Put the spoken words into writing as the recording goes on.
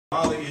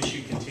While the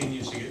issue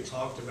continues to get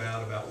talked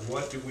about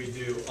what do we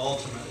do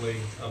ultimately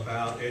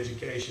about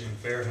education in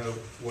Fairhope,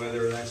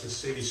 whether that's a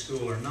city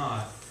school or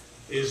not,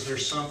 is there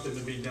something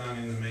to be done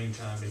in the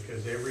meantime?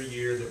 Because every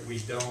year that we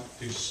don't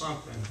do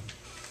something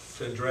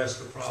to address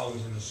the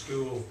problems in the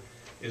school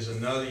is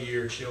another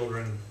year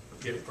children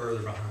get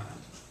further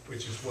behind,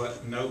 which is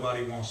what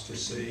nobody wants to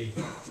see.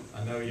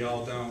 I know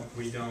y'all don't,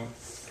 we don't,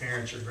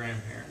 parents or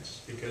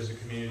grandparents, because the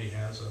community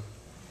has a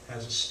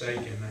stake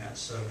in that.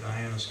 So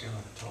Diana's going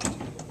to talk to you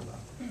a little about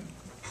that.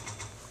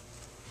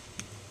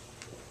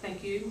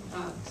 Thank you.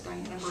 It's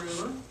Diana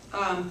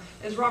Brewer.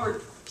 As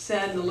Robert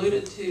said and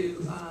alluded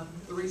to,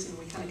 the reason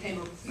we kind of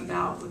came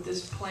about with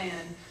this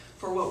plan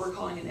for what we're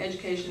calling an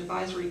education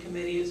advisory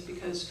committee is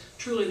because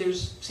truly there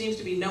seems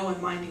to be no one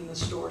minding the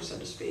store, so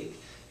to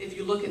speak. If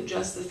you look at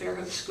just the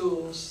Fairhope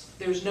schools,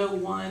 there's no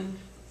one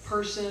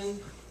person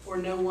or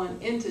no one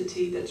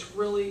entity that's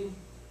really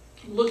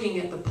looking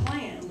at the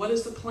plan. What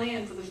is the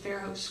plan for the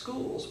Fairhope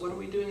schools? What are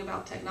we doing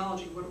about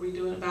technology? What are we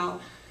doing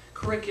about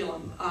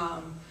curriculum?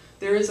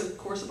 There is, of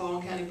course, a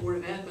Baldwin County Board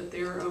of Ed, but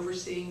they're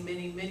overseeing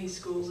many, many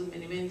schools and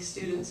many, many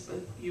students, but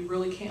you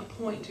really can't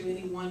point to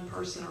any one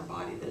person or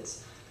body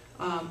that's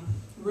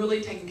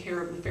really taking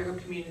care of the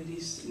Fairhope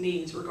community's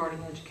needs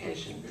regarding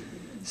education.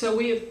 So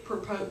we are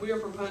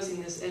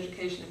proposing this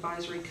education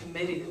advisory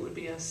committee that would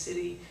be a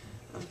city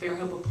of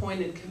Fairhope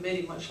appointed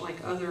committee, much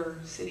like other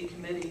city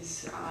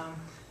committees,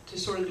 to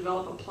sort of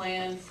develop a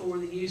plan for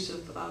the use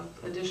of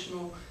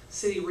additional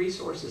city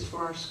resources for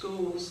our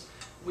schools.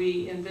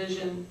 We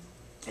envision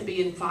it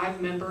being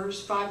 5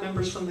 members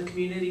from the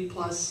community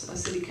plus a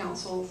city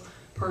council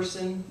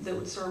person that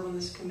would serve on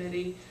this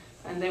committee,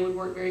 and they would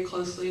work very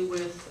closely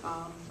with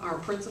our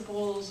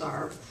principals,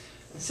 our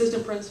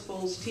assistant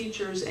principals,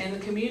 teachers, and the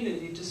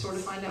community to sort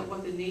of find out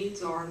what the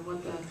needs are and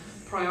what the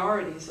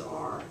priorities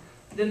are.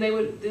 Then they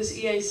would, this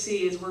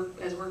EAC,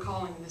 as we're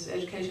calling this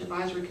Education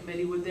Advisory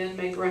Committee, would then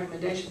make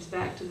recommendations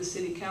back to the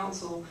City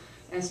Council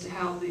as to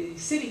how the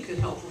city could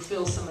help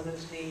fulfill some of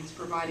those needs,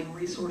 providing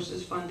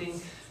resources, funding,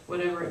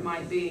 whatever it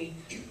might be.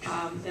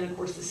 And of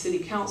course the City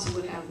Council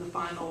would have the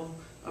final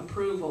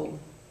approval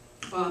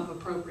of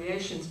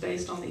appropriations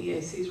based on the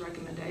EAC's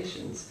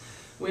recommendations.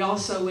 We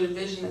also would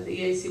envision that the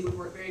EAC would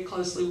work very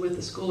closely with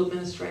the school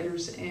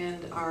administrators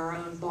and our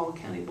own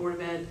Baldwin County Board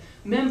of Ed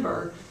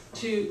member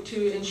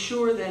to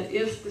ensure that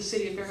if the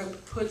city of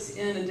Fairhope puts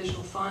in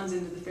additional funds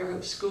into the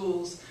Fairhope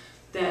schools,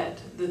 that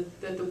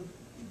the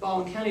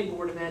Baldwin County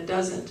Board of Ed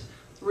doesn't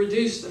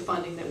reduce the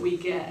funding that we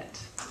get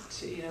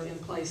to, in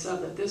place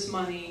of that. This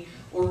money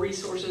or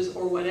resources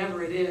or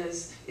whatever it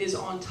is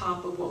on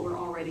top of what we're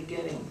already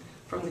getting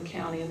from the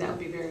county, and that would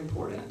be very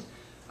important.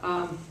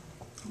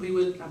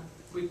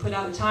 We put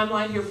out a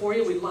timeline here for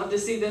you. We'd love to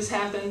see this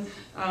happen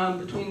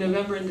between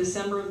November and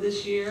December of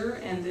this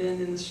year, and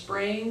then in the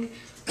spring,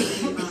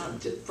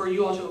 for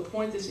you all to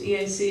appoint this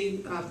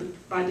EAC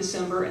by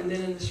December, and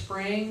then in the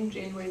spring,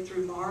 January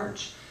through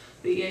March,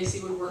 the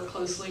EAC would work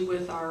closely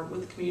with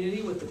the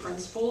community, with the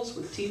principals,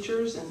 with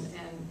teachers, and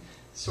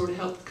sort of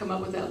help come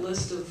up with that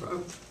list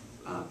of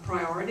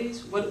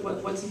priorities.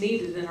 What's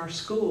needed in our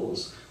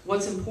schools,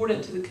 what's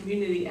important to the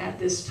community at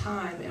this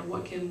time, and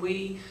what can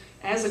we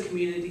as a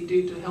community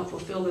do to help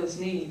fulfill those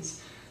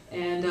needs.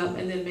 And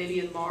then maybe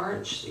in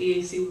March, the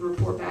EAC would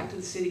report back to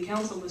the City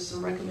Council with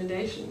some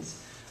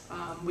recommendations.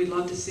 We'd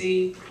love to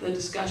see the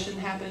discussion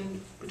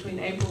happen between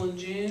April and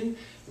June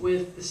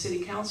with the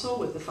City Council,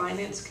 with the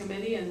Finance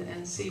Committee,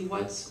 and see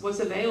what's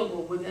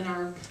available within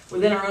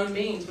our own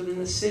means, within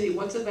the city,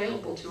 what's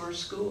available to our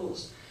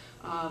schools.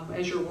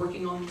 As you're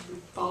working on the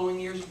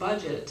following year's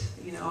budget,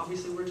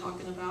 obviously we're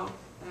talking about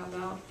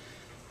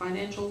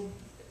financial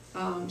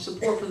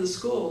support for the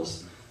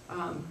schools,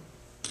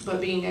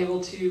 but being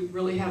able to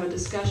really have a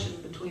discussion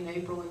between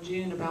April and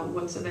June about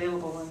what's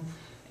available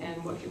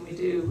and what can we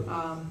do.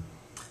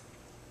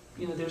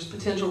 There's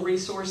potential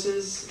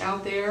resources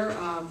out there.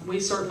 We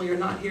certainly are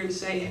not here to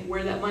say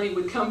where that money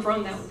would come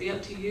from. That would be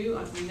up to you.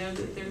 We know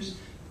that there's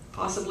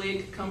possibly,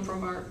 it could come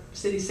from our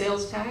city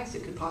sales tax.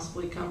 It could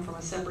possibly come from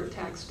a separate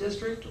tax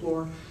district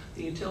or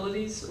the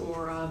utilities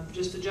or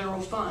just a general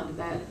fund.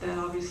 That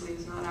obviously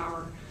is not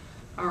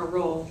our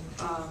role.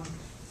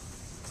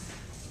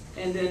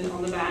 And then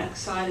on the back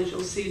side, as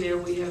you'll see there,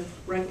 we have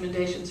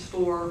recommendations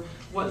for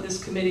what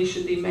this committee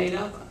should be made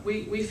up.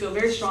 We feel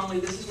very strongly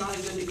this is not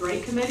a good to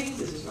great committee.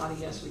 This is not a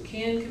yes we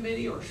can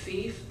committee or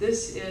FIF.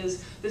 This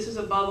is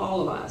above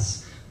all of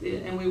us.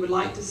 And we would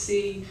like to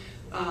see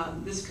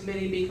this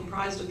committee be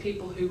comprised of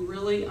people who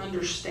really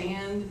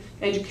understand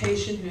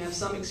education, who have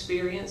some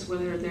experience,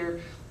 whether they're,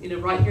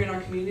 right here in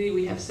our community,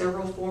 we have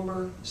several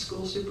former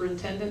school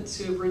superintendents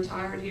who have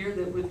retired here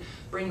that would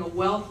bring a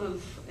wealth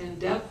and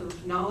depth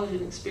of knowledge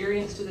and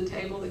experience to the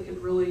table that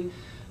could really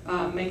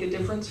make a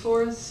difference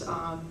for us.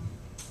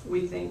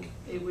 We think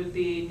it would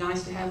be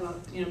nice to have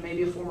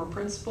maybe a former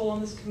principal on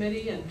this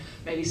committee, and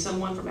maybe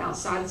someone from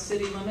outside the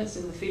city limits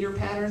in the feeder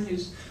pattern who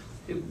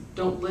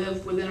don't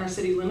live within our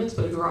city limits,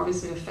 but who are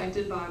obviously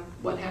affected by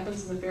what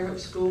happens in the Fairhope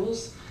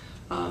schools,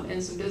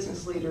 and some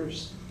business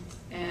leaders.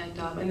 And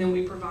then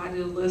we provided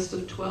a list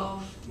of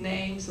 12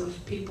 names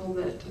of people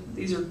that,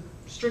 these are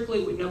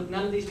strictly, we know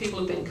none of these people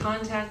have been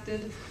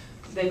contacted.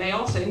 They may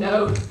all say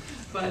no,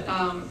 but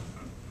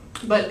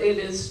it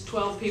is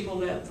 12 people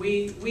that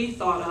we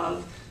thought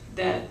of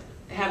that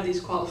have these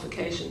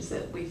qualifications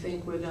that we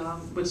think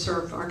would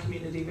serve our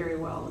community very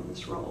well in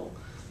this role.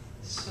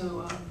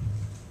 So,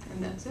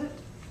 and that's it.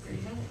 There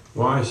you have it.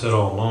 Well, I said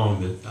all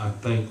along that I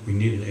think we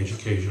need an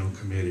educational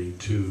committee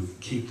to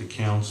keep the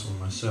council and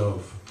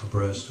myself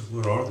abreast of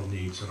what are the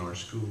needs in our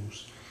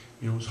schools.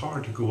 You know, it's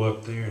hard to go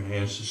up there and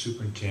ask the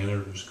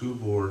superintendent or the school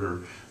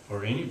board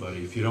or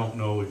anybody if you don't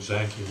know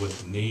exactly what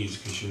the needs,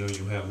 because you know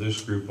you have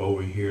this group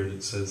over here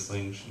that says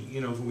things,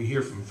 you know, we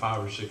hear from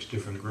 5 or 6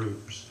 different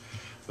groups.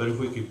 But if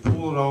we could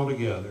pull it all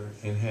together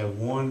and have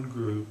one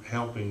group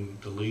helping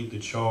to lead the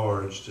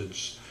charge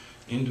that's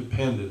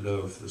independent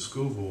of the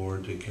school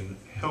board that can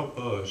help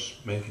us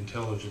make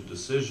intelligent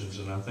decisions,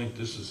 and I think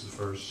this is the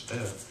first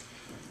step.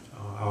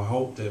 I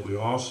hope that we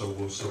also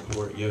will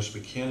support Yes We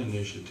Can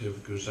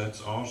initiative, because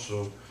that's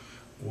also,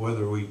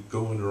 whether we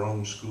go into our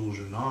own schools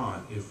or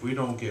not, if we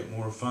don't get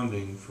more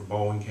funding for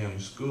Baldwin County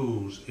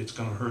schools, it's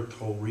going to hurt the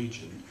whole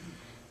region.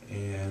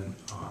 And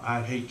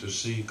I'd hate to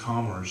see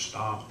commerce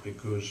stop,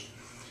 because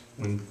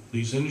when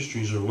these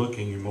industries are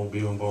looking in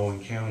Mobile and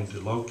Baldwin County to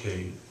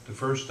locate, the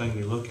first thing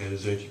they look at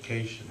is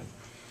education.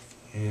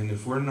 And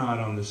if we're not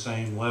on the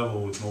same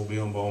level with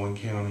Mobile and Baldwin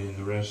County and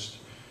the rest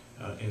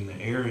in the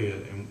area,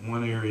 and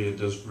one area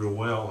does real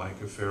well, like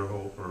a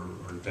Fairhope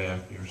or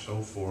Daphne or so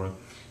forth,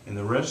 and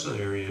the rest of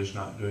the area is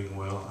not doing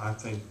well, I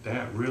think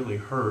that really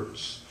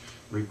hurts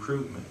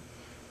recruitment.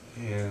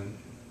 And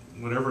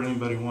whatever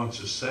anybody wants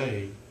to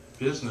say,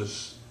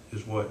 business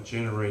is what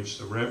generates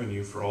the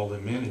revenue for all the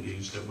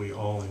amenities that we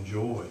all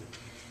enjoy.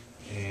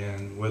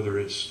 And whether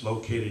it's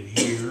located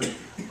here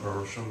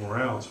or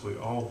somewhere else, we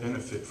all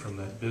benefit from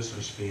that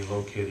business being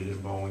located in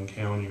Baldwin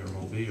County or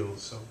Mobile.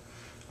 So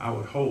I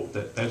would hope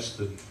that that's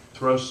the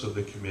thrust of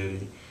the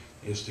committee,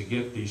 is to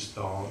get these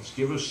thoughts,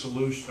 give us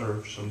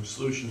some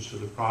solutions to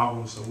the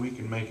problems so we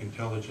can make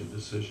intelligent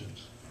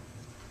decisions.